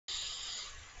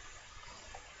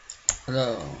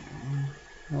Hello.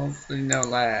 Hopefully no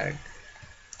lag.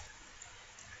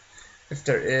 If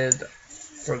there is,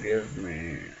 forgive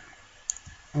me.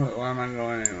 Where am I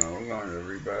going anyway? We're going to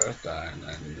Rebirth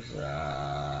Islands.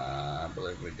 I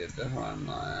believe we did this one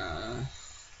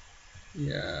last.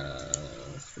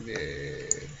 Yes, we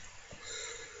did.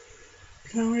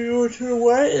 Can we go to the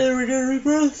white and we can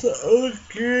Rebirth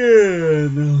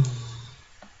again?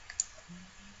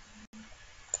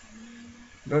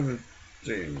 Doesn't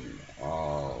seem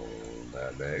all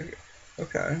that big.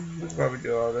 Okay, we can probably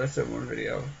do all this in one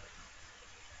video.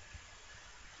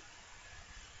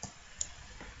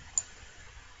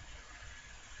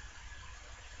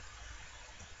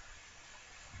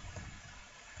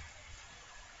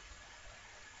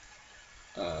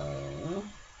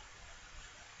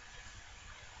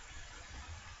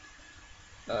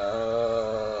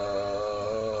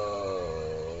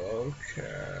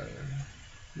 Okay.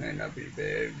 May not be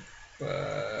big,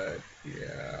 but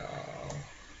yeah.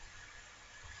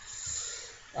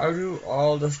 I'll do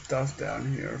all the stuff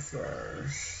down here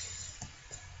first.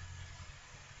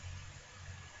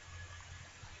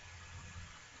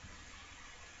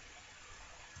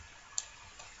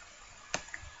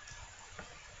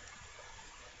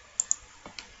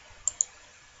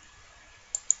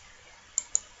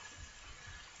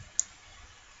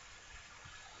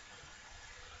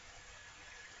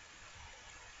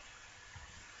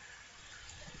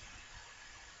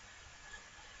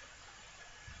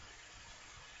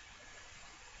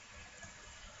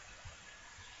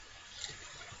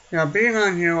 Yeah, being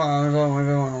on here while I was only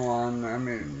doing one, I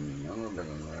mean, a little bit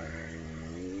of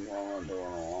thing, only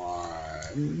doing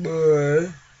one,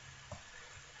 but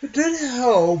it did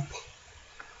help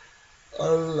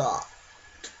a lot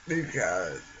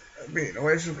because being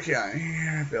away from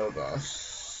Kiani built us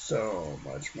so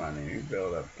much money,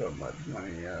 built up so much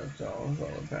money as all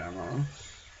solar panels.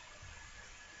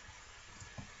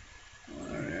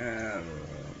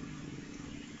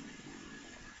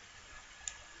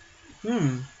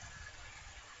 Hmm.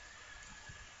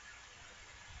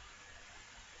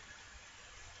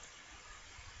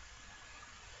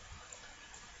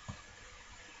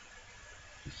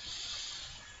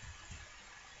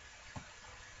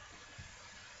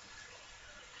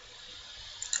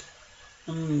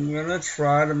 I'm gonna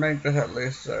try to make this at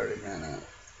least 30 minutes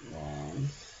long.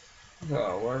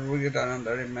 So, where do we get done in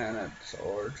 30 minutes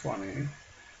or 20?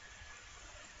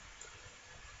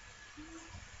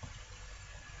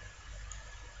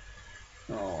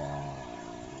 Oh,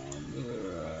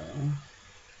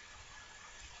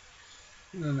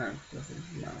 the next this is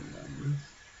random.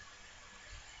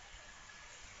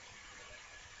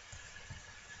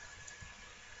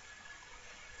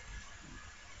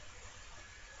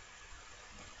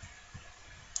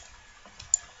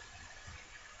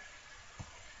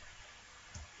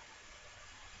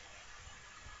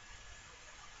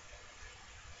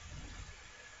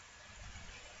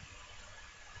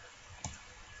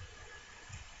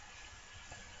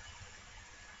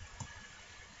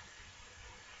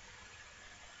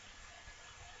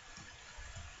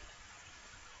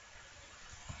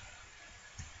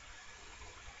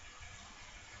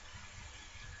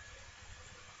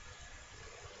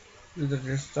 Is it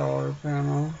just solar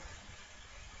panel?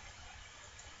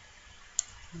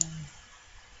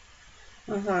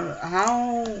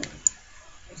 How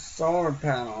solar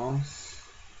panels,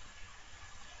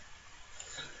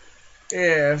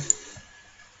 if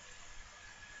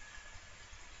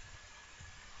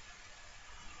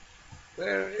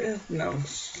there is no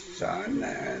sun,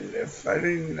 and if I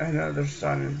didn't know the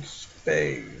sun in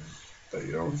space, but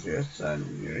you don't see a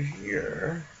sun near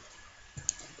here,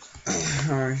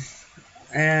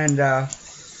 and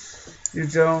you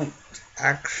don't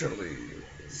actually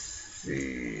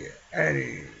see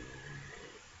any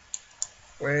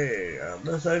way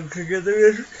the sun could get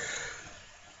there.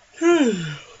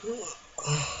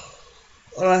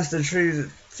 Unless the trees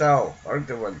itself are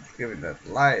the ones giving that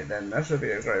light, then that would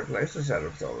be a great place to set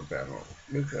up solar panels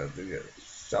because they get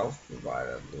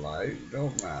self-provided light no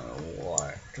matter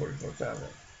what, 24/7.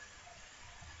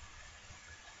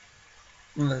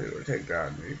 Unless you would take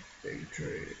down these big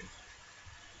trees.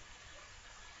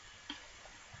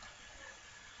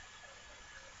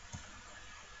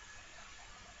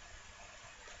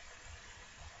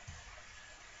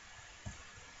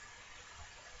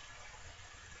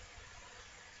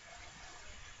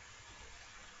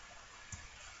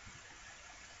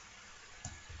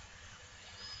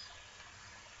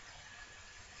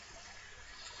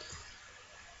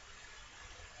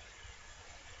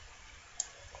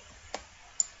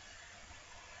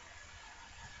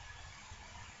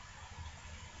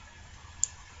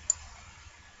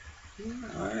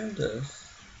 What is this?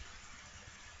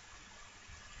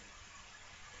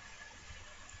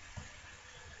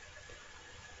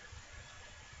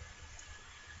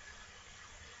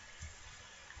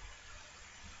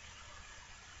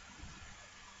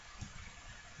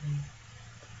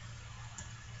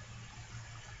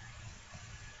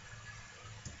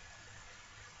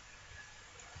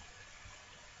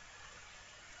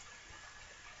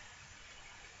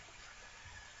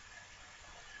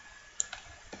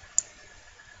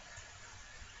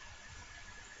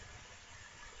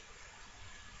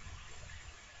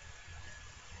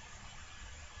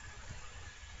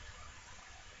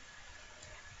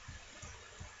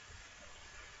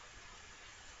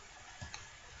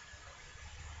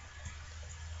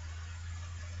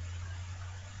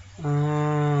 Oh,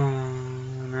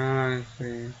 now I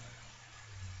see.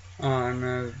 Oh,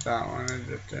 no, that one, it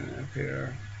just didn't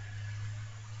appear.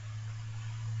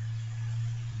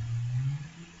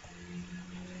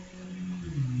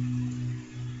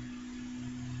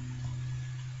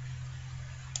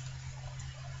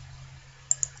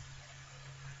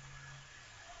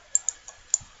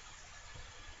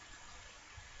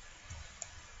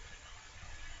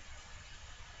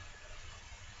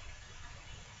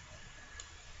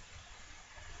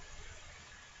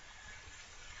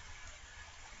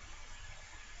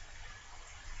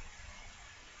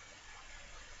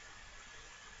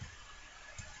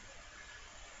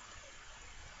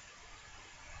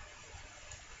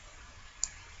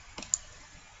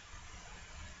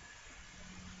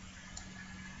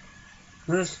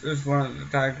 This is one of the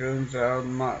tycoons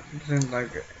that seems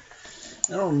like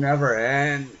it'll never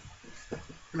end.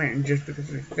 I mean, just because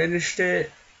we finished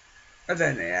it, and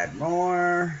then they add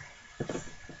more.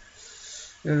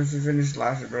 Then if we finish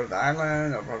Last Rebirth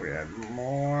Island, they'll probably add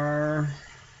more.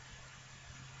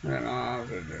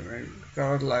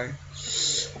 So it's like,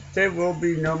 there will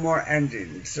be no more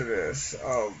endings to this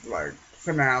of like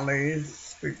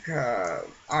finales because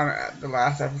on the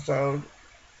last episode,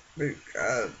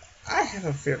 because I have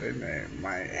a feeling they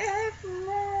might add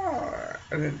more.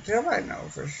 And until I know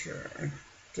for sure,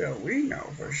 until we know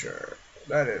for sure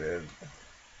that it is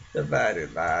the very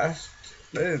last,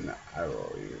 then I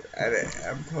will edit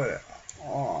and put it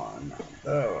on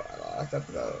the last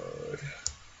episode.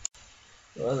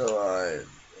 Otherwise,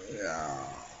 yeah,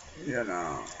 you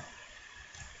know,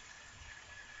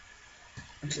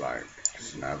 it's like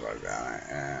it's never gonna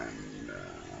end.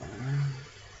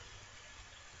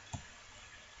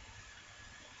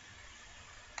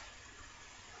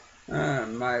 It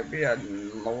might be a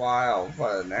while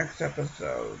for the next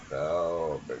episode,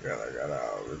 though, because I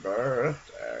gotta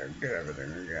rebirth and get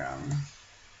everything again.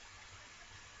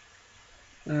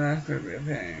 And that's gonna be a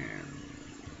pain.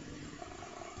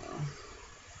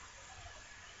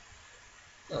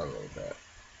 A little bit.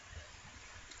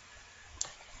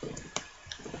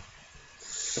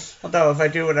 Although, if I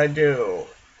do what I did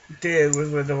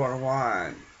with the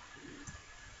 101,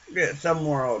 get some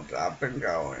worlds up and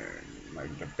going,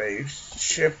 like the base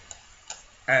ship.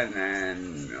 And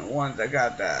then once I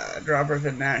got the droppers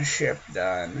in that ship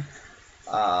done,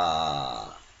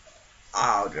 I'll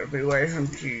just be waiting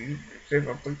to save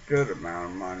up a good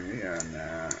amount of money and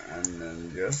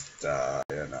then just,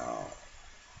 you know.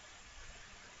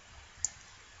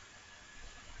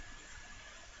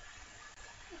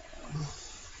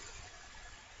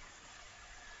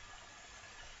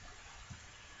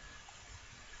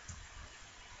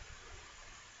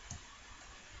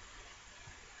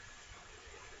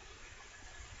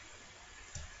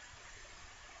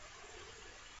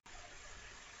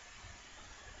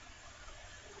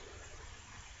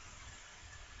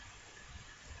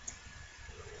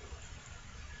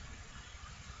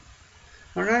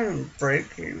 I'm not even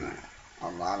breaking a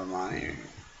lot of money.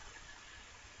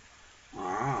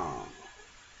 Oh.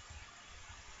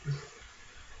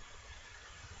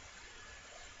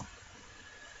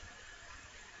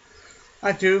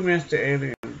 I do miss the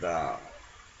aliens, though.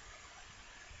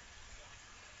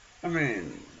 I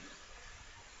mean,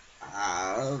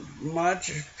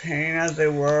 much pain as they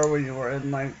were when you were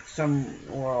in, like, some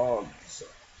worlds,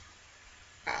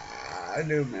 I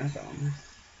do miss them.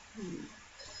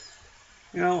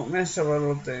 You don't miss the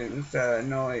little things that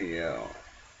annoy you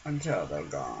until they're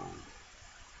gone.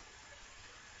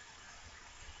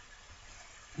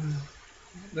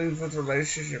 Things with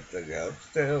relationships, I guess,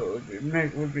 still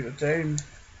would be the same.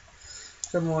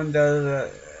 Someone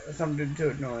does something to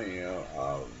annoy you,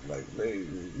 like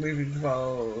leaving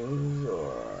clothes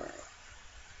or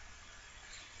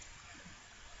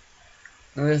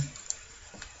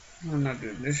I'm not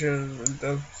doing dishes and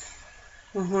stuff.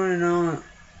 Oh, you know,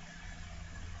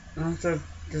 that's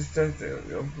the stuff that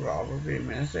you'll probably be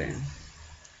missing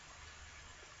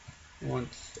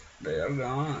once they are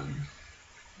gone.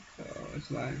 So it's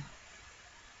like,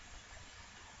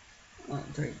 I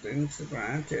don't take things for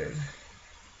granted.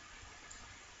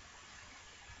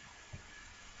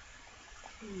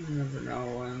 You never know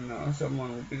when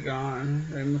someone will be gone.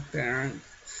 Same with parents.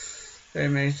 They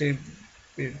may seem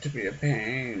to be a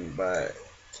pain, but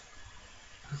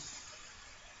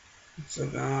it's so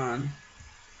gone.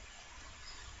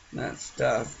 That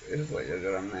stuff is what you're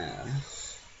gonna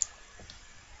miss.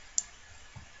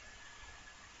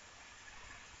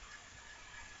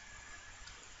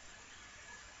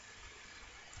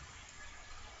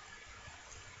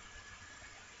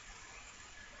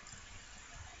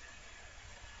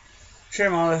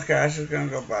 Shame all this cash is gonna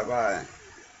go bye-bye.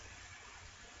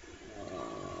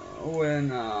 When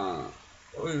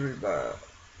we rebirth.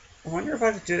 I wonder if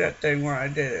I could do that thing where I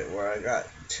did it, where I got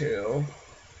 2.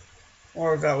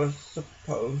 Or if that was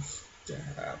supposed to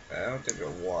happen. I don't think it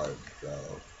was,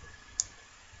 though.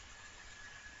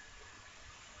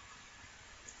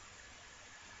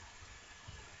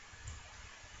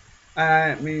 I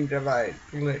didn't mean to, like,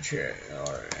 glitch it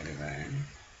or anything.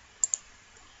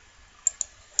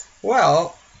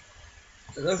 Well,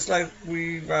 it looks like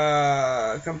we've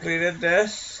completed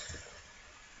this.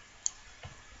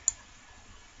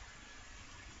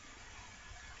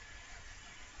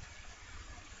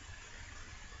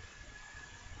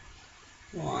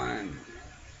 One.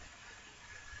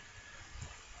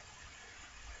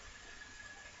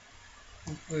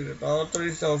 Completed all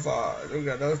 3 so far. We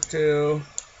got those 2.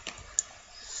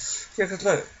 Yeah, cause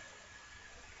look.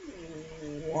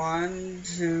 1,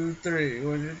 2, 3.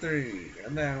 1, 2, 3.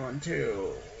 And then 1,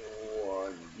 2.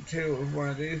 1, 2 is one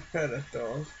of these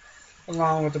pedestals.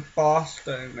 Along with the boss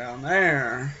thing down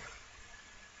there.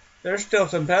 There's still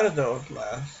some pedestals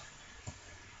left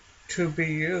to be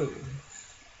used.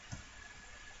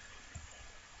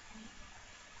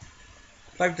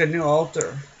 Like the new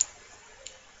altar.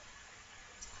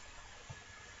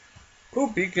 Cool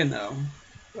beacon though.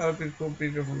 That would be a cool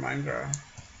beacon for Minecraft.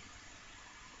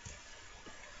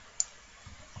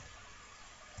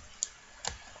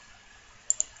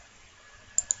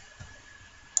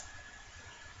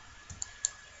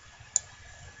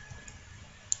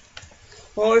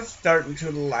 Well, it's starting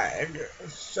to lag,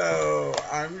 so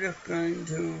I'm just going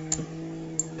to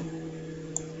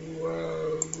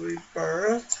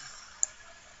rebirth.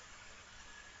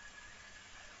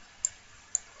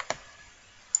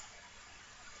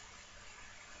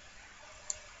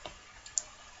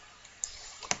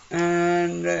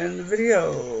 And end the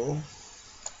video.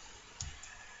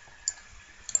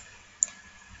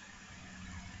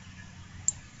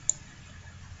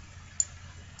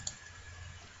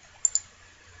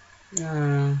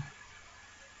 Yeah.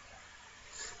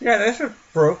 Yeah, this was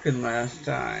broken last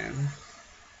time.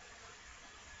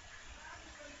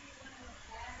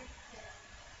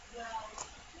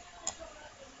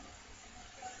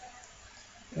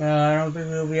 I don't think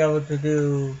we'll be able to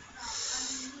do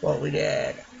what we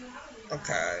did.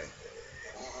 Okay.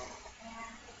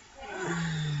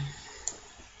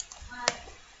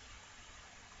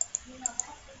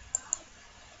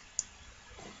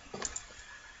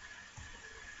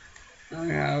 I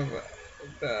have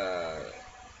the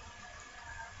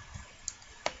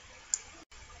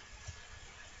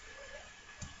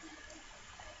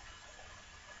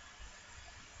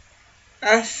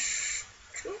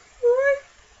asteroid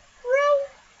row.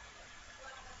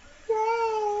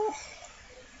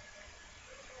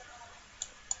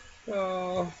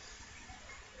 So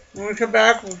when we come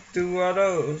back, we'll do all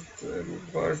those. And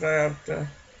of course, I have to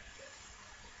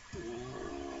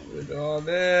do all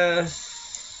this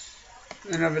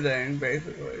and everything,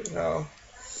 basically. So,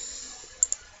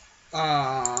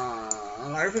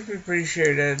 like would be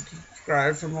appreciated.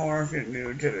 Subscribe for more if you're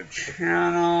new to the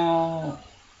channel.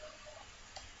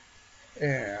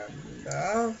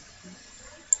 And,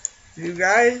 see you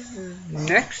guys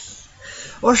next.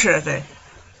 What should I say?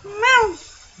 Meow.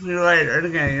 See you later. And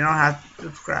again, you don't have to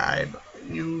subscribe.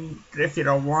 If you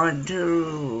don't want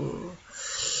to.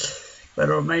 But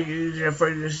it'll make it easier for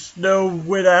you to know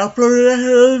when I upload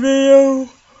the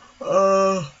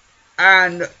video.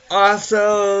 And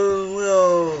also,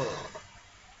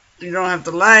 you don't have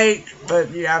to like,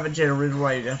 but you have a general reason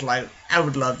why you just like. I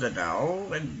would love to know.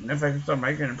 And if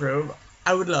somebody can improve,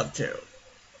 I would love to.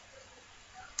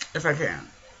 If I can.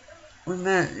 With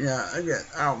that, yeah, I get.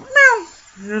 Oh, meow.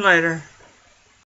 See you later.